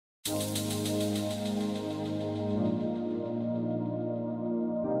So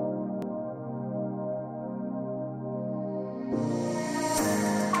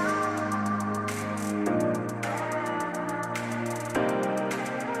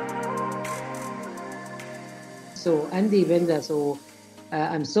Andy, Wende,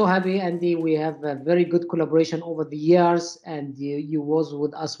 I'm so happy, Andy. We have a very good collaboration over the years, and you was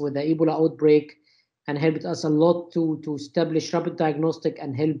with us with the Ebola outbreak and helped us a lot to establish rapid diagnostic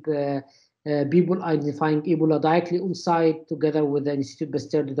and help people identifying Ebola directly on site together with the Institute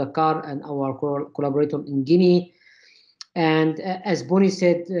Pasteur de Dakar and our collaborator in Guinea. And as Bonnie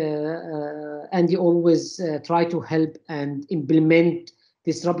said, Andy always try to help and implement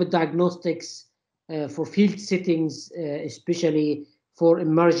this rapid diagnostics for field settings, especially for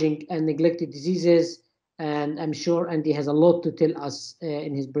emerging and neglected diseases. And I'm sure Andy has a lot to tell us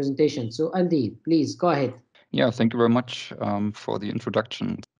in his presentation. So Andy, please go ahead. Yeah, thank you very much for the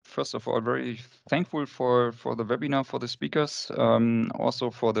introduction. First of all, very thankful for the webinar, for the speakers,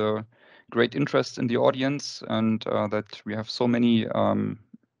 also for the great interest in the audience, and that we have so many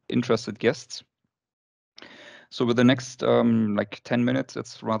interested guests. So with the next like 10 minutes,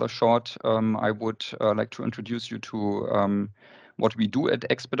 it's rather short, I would like to introduce you to what we do at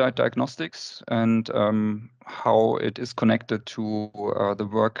Xpedite Diagnostics and how it is connected to the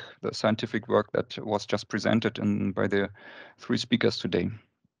work, the scientific work that was just presented by the three speakers today.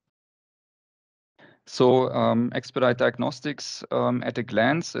 So Xpedite Diagnostics, at a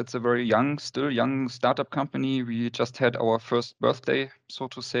glance, it's a very still young startup company. We just had our first birthday, so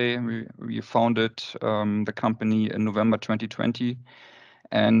to say. We founded the company in November 2020.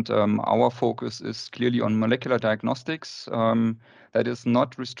 And our focus is clearly on molecular diagnostics. That is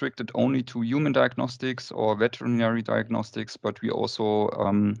not restricted only to human diagnostics or veterinary diagnostics, but we also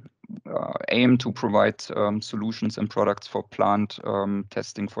aim to provide solutions and products for plant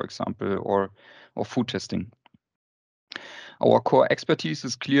testing, for example, or food testing. Our core expertise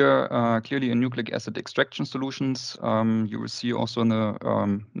is clearly in nucleic acid extraction solutions. You will see also in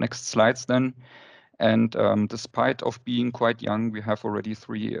the next slides then. And despite of being quite young, we have already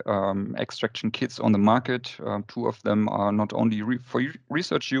 3 extraction kits on the market. 2 of them are not only for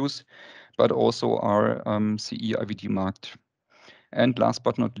research use, but also are CE-IVD marked. And last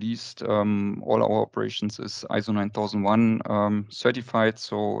but not least, all our operations is ISO 9001 certified.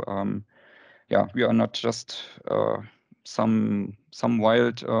 So yeah, we are not just some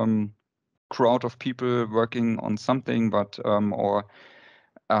wild crowd of people working on something, but our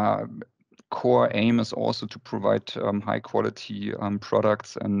core aim is also to provide high quality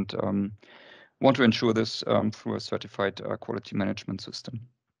products and want to ensure this through a certified quality management system.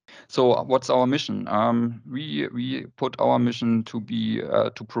 So what's our mission? We put our mission to be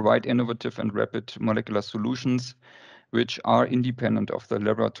to provide innovative and rapid molecular solutions which are independent of the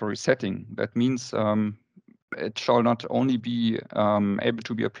laboratory setting. That means it shall not only be able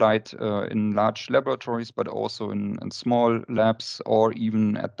to be applied in large laboratories, but also in small labs or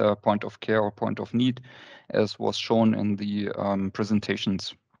even at the point of care or point of need, as was shown in the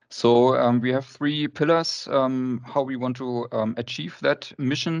presentations. So we have 3 pillars how we want to achieve that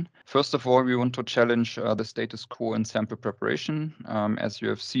mission. First of all, we want to challenge the status quo in sample preparation. As you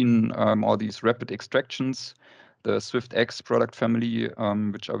have seen, all these rapid extractions, the SwiftX product family,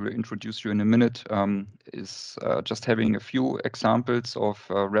 which I will introduce you in a minute, is just having a few examples of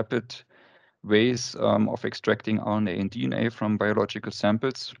rapid ways of extracting RNA and DNA from biological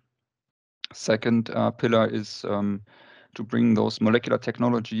samples. Second pillar is to bring those molecular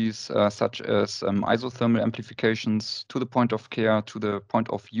technologies such as isothermal amplifications to the point of care, to the point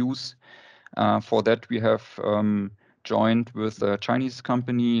of use. For that, we have joined with a Chinese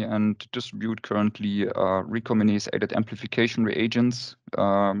company and distribute currently recombinase-aided amplification reagents,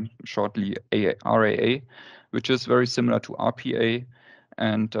 shortly RAA, which is very similar to RPA.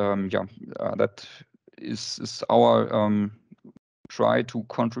 And that is our try to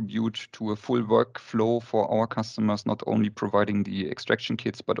contribute to a full workflow for our customers, not only providing the extraction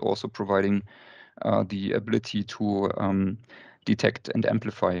kits, but also providing the ability to detect and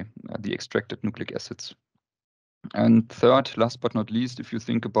amplify the extracted nucleic acids. And third, last but not least, if you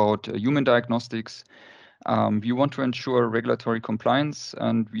think about human diagnostics, we want to ensure regulatory compliance,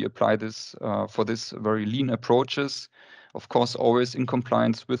 and we apply this for this very lean approaches, of course, always in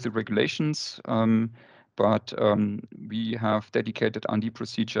compliance with the regulations. But we have dedicated R&D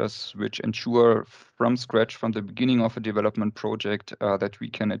procedures which ensure from scratch, from the beginning of a development project, that we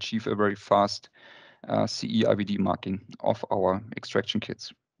can achieve a very fast CE-IVD marking of our extraction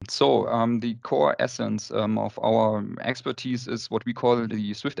kits. So the core essence of our expertise is what we call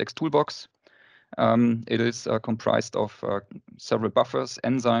the SwiftX Toolbox. It is comprised of several buffers,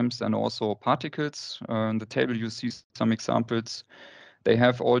 enzymes, and also particles. In the table, you see some examples. They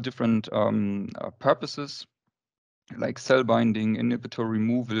have all different purposes, like cell binding, inhibitor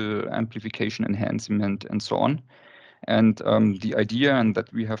removal, amplification, enhancement, and so on. And the idea, and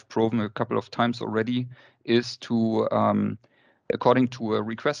that we have proven a couple of times already, is to, according to a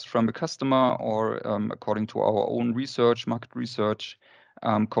request from a customer or according to our own research, market research,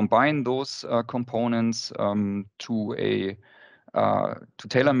 combine those components to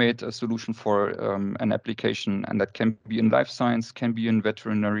tailor-made a solution for an application, and that can be in life science, can be in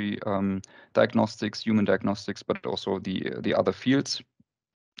veterinary diagnostics, human diagnostics, but also the other fields.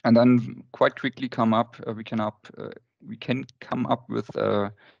 And then quite quickly we can come up with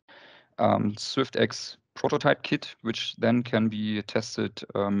a SwiftX prototype kit, which then can be tested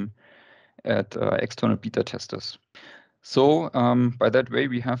at external beta testers. So by that way,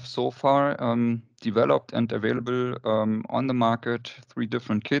 we have so far developed and available on the market 3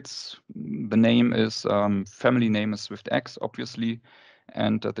 different kits. The name is, family name is SwiftX, obviously,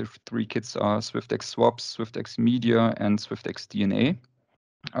 and the 3 kits are SwiftX Swabs, SwiftX Media, and SwiftX DNA.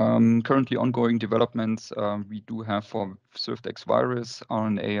 Currently ongoing developments we do have for SwiftX Virus,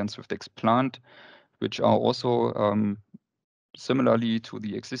 RNA, and SwiftX Plant, which are also similarly to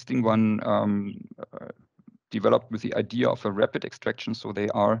the existing one developed with the idea of a rapid extraction. So they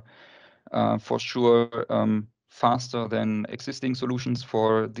are for sure faster than existing solutions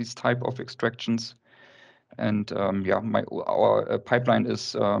for these type of extractions. And yeah, our pipeline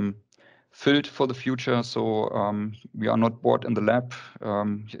is filled for the future. So we are not bored in the lab.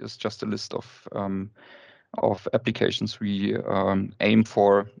 It's just a list of applications we aim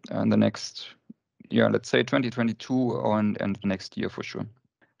for in the next, let's say 2022 and the next year for sure.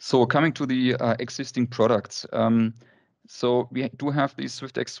 So coming to the existing products. So we do have these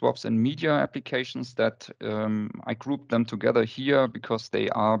SwiftX Swabs and Media applications that I grouped them together here because they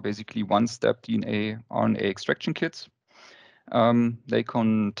are basically one-step DNA RNA extraction kits. They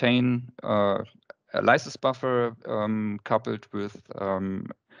contain a lysis buffer coupled with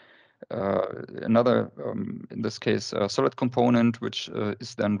another, in this case, a solid component, which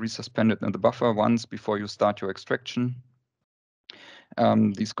is then resuspended in the buffer once before you start your extraction.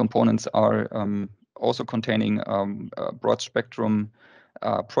 These components are also containing broad spectrum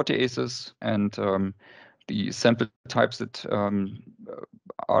proteases, and the sample types that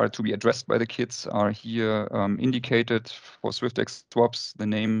are to be addressed by the kits are here indicated. For SwiftX Swabs, the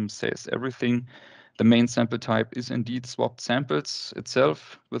name says everything. The main sample type is indeed swabbed samples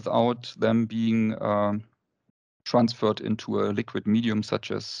itself without them being transferred into a liquid medium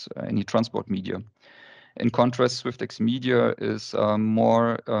such as any transport media. In contrast, SwiftX Media is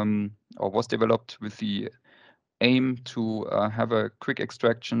more or was developed with the aim to have a quick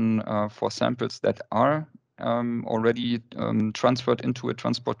extraction for samples that are already transferred into a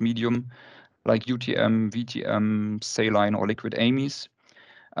transport medium like UTM, VTM, saline, or liquid amines.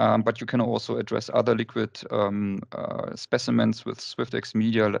 But you can also address other liquid specimens with SwiftX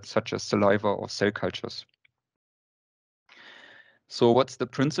Media, such as saliva or cell cultures. So what's the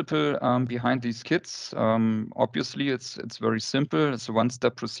principle behind these kits? Obviously, it's very simple. It's a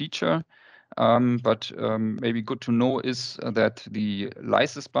one-step procedure. But maybe good to know is that the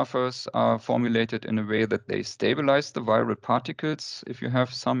lysis buffers are formulated in a way that they stabilize the viral particles, if you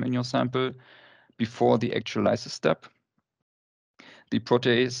have some in your sample, before the actual lysis step. The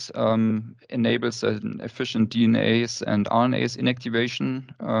protease enables an efficient DNase and RNase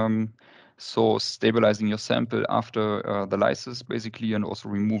inactivation, so stabilizing your sample after the lysis, basically, and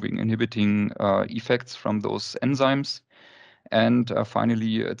also inhibiting effects from those enzymes. And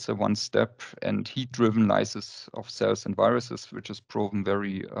finally, it's a one-step and heat-driven lysis of cells and viruses, which is proven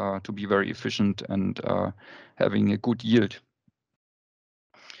to be very efficient and having a good yield.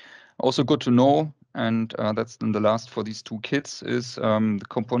 Also good to know, and that's then the last for these 2 kits, is the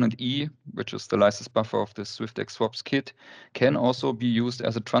component E, which is the lysis buffer of the SwiftX Swabs kit, can also be used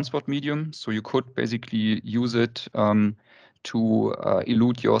as a transport medium. So you could basically use it to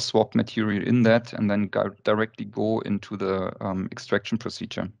elute your swab material in that and then directly go into the extraction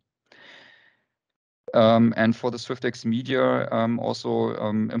procedure. And for the SwiftX Media, also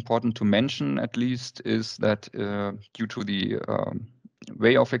important to mention at least is that due to the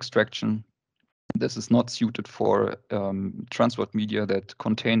way of extraction, this is not suited for transport media that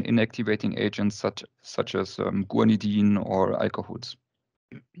contain inactivating agents such as guanidine or alcohols.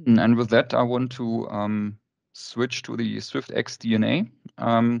 And with that, I want to switch to the SwiftX DNA.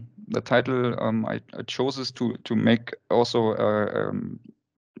 The title I chose is to make also an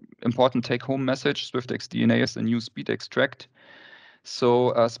important take-home message. SwiftX DNA is the new SpeedXtract.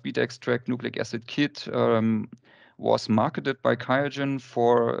 So SpeedXtract Nucleic Acid Kit was marketed by QIAGEN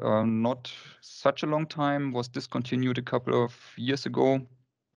for not such a long time, was discontinued a couple of years ago.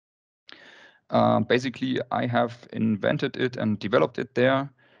 Basically, I have invented it and developed it there.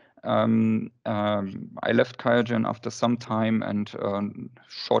 I left QIAGEN after some time, and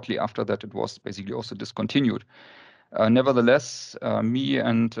shortly after that, it was basically also discontinued. Nevertheless, me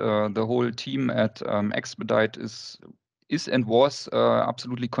and the whole team at Xpedite is and was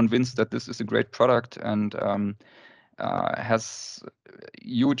absolutely convinced that this is a great product and has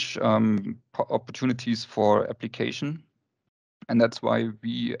huge opportunities for application. And that's why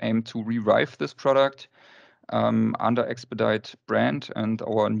we aim to revive this product under Xpedite brand, and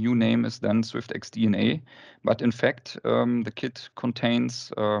our new name is then SwiftX DNA. But in fact, the kit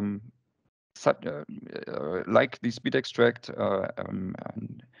contains like the SpeedXtract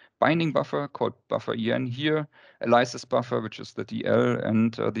binding buffer called buffer EN here, a lysis buffer, which is the DL,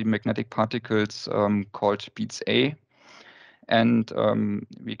 and the magnetic particles called beads A. And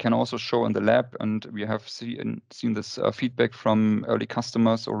we can also show in the lab, and we have seen this feedback from early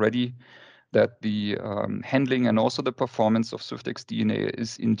customers already, that the handling and also the performance of SwiftX DNA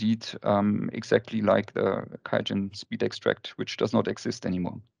is indeed exactly like the QIAGEN SpeedXtract, which does not exist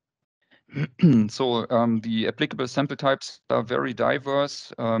anymore. So the applicable sample types are very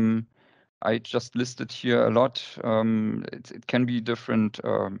diverse. I just listed here a lot. It can be different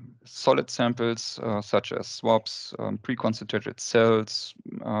solid samples such as swabs, pre-concentrated cells,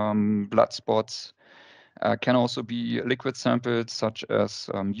 blood spots. Can also be liquid samples such as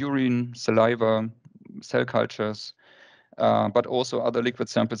urine, saliva, cell cultures, but also other liquid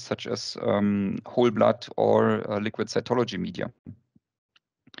samples such as whole blood or liquid cytology media.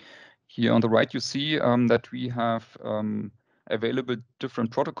 Here on the right, you see that we have available different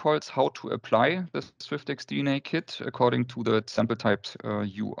protocols how to apply the SwiftX DNA kit according to the sample types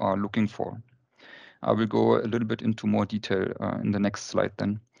you are looking for. I will go a little bit into more detail in the next slide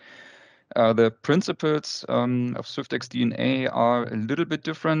then. The principles of SwiftX DNA are a little bit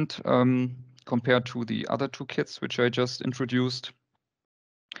different compared to the other two kits which I just introduced.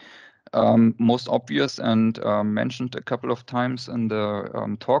 Most obvious and mentioned a couple of times in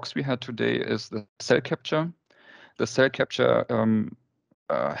the talks we had today is the cell capture. The cell capture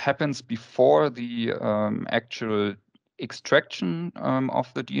happens before the actual extraction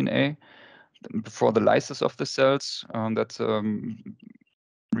of the DNA, before the lysis of the cells. That's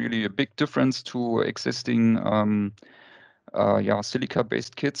really a big difference to existing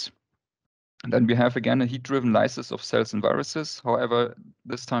silica-based kits. And then we have again a heat-driven lysis of cells and viruses. However,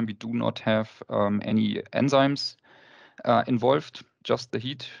 this time we do not have any enzymes involved, just the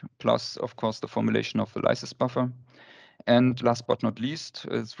heat, plus of course the formulation of the lysis buffer. And last but not least,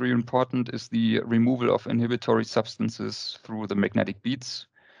 it's really important, is the removal of inhibitory substances through the magnetic beads.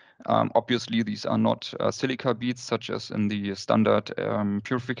 Obviously, these are not silica beads such as in the standard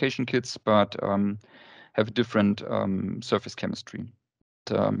purification kits, but have different surface chemistry.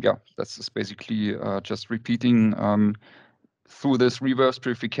 That's basically just repeating through this reverse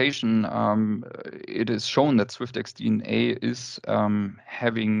purification. It is shown that SwiftX DNA is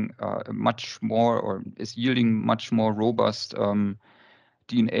having much more, or is yielding much more robust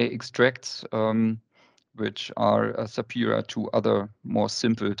DNA extracts, which are superior to other more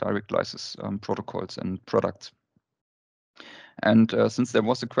simple direct lysis protocols and products. And since there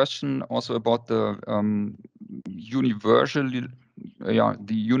was a question also about the universal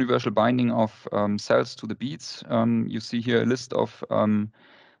binding of cells to the beads, you see here a list of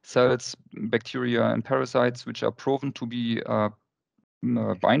cells, bacteria, and parasites which are proven to be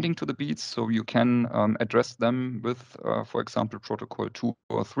binding to the beads. So you can address them with, for example, protocol 2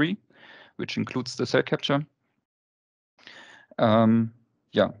 or 3, which includes the cell capture. And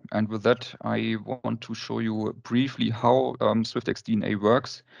with that, I want to show you briefly how SwiftX DNA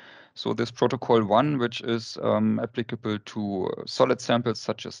works. So this protocol 1, which is applicable to solid samples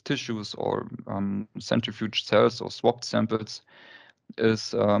such as tissues or centrifuged cells or swapped samples,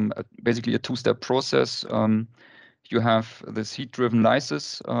 is basically a two-step process. You have this heat-driven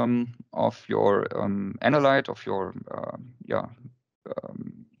lysis of your analyte, of your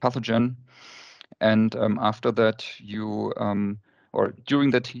pathogen. And after that, you or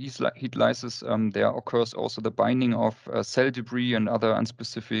during that heat lysis, there occurs also the binding of cell debris and other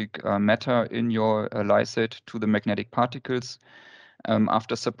unspecific matter in your lysate to the magnetic particles.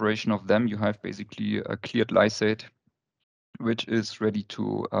 After separation of them, you have basically a cleared lysate, which is ready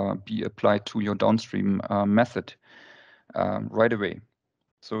to be applied to your downstream method right away.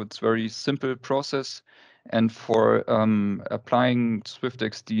 So it's a very simple process. And for applying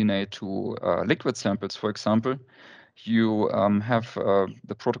SwiftX DNA to liquid samples, for example, You have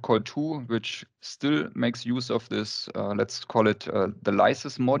the protocol 2, which still makes use of this, let's call it the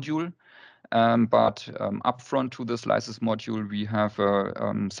lysis module. But upfront to this lysis module, we have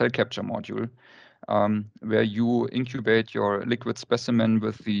a cell capture module where you incubate your liquid specimen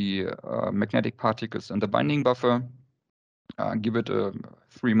with the magnetic particles in the binding buffer. Give it a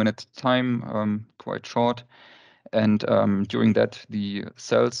 3-minute time, quite short. And during that, the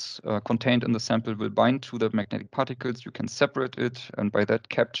cells contained in the sample will bind to the magnetic particles. You can separate it and by that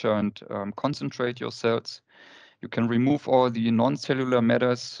capture and concentrate your cells. You can remove all the non-cellular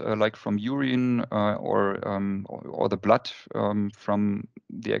matters like from urine or the blood from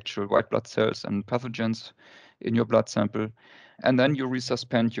the actual white blood cells and pathogens in your blood sample. And then you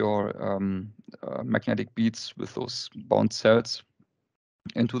resuspend your magnetic beads with those bound cells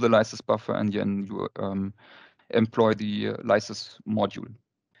into the lysis buffer, and then you employ the lysis module.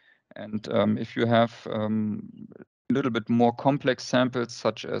 And if you have a little bit more complex samples,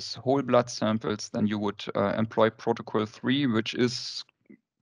 such as whole blood samples, then you would employ protocol 3, which is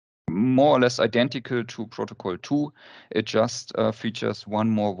more or less identical to protocol 2. It just features one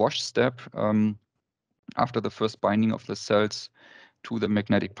more wash step after the first binding of the cells to the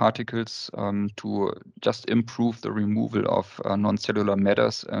magnetic particles to just improve the removal of non-cellular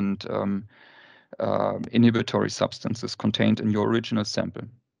matters and inhibitory substances contained in your original sample.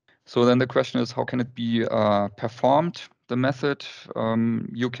 So then the question is, how can it be performed? The method,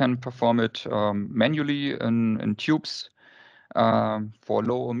 you can perform it manually in tubes for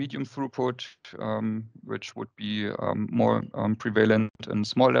low or medium throughput, which would be more prevalent in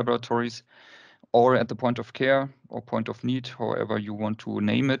small laboratories, or at the point of care or point of need, however you want to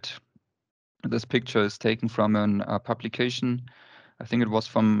name it. This picture is taken from a publication. I think it was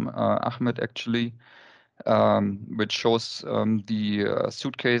from Ahmed actually, which shows the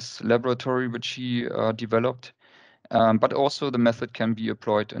suitcase laboratory which he developed. But also the method can be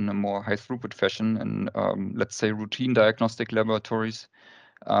employed in a more high throughput fashion in, let's say, routine diagnostic laboratories.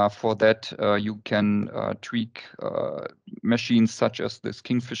 For that, you can tweak machines such as this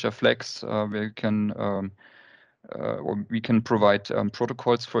Kingfisher Flex, where you can, or we can provide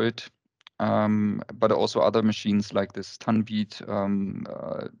protocols for it. But also other machines like this Tanbeat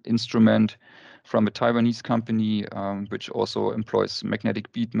instrument from a Taiwanese company, which also employs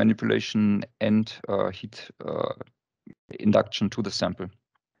magnetic bead manipulation and heat induction to the sample.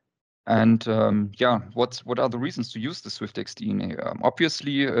 And what are the reasons to use the SwiftX DNA?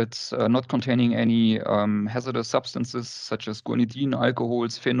 Obviously, it's not containing any hazardous substances such as guanidine,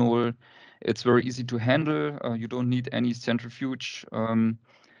 alcohols, phenol. It's very easy to handle. You don't need any centrifuge.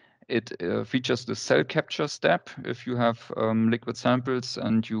 It features the cell capture step. If you have liquid samples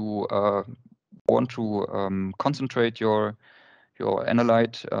and you want to concentrate your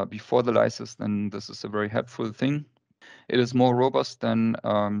analyte before the lysis, then this is a very helpful thing. It is more robust than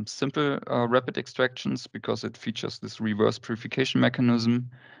simple rapid extractions because it features this reverse purification mechanism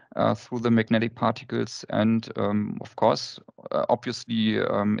through the magnetic particles. And of course, obviously,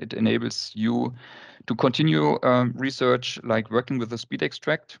 it enables you to continue research like working with the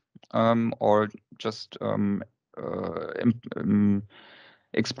SpeedXtract or just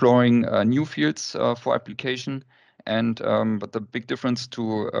exploring new fields for application. And but the big difference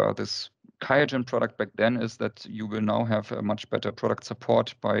to this QIAGEN product back then is that you will now have a much better product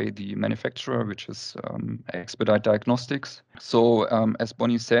support by the manufacturer, which is Xpedite Diagnostics. So as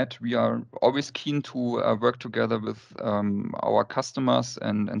Bonnie said, we are always keen to work together with our customers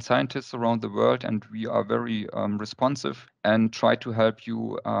and scientists around the world, and we are very responsive and try to help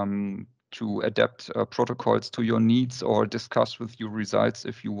you to adapt protocols to your needs or discuss with you results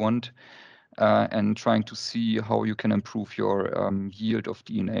if you want, and trying to see how you can improve your yield of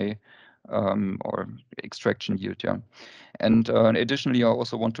DNA or extraction yield, yeah. And additionally, I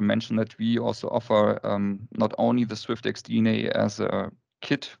also want to mention that we also offer not only the SwiftX DNA as a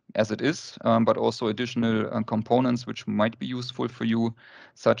kit as it is, but also additional components which might be useful for you,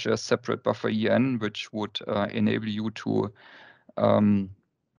 such as separate buffer EN, which would enable you to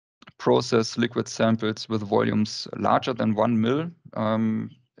process liquid samples with volumes larger than 1 mil.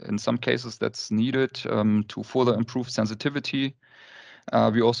 In some cases, that's needed to further improve sensitivity.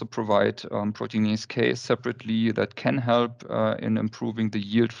 We also provide proteinase K separately that can help in improving the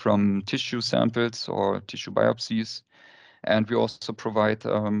yield from tissue samples or tissue biopsies. And we also provide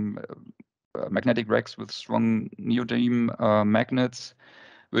magnetic racks with strong neodymium magnets,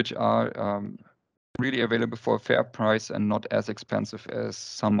 which are really available for a fair price and not as expensive as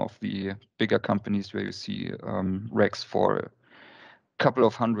some of the bigger companies where you see racks for a couple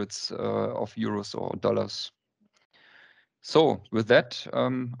of hundreds of euros or dollars. So with that,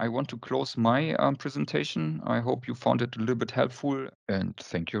 I want to close my presentation. I hope you found it a little bit helpful, and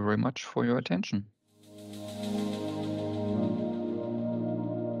thank you very much for your attention.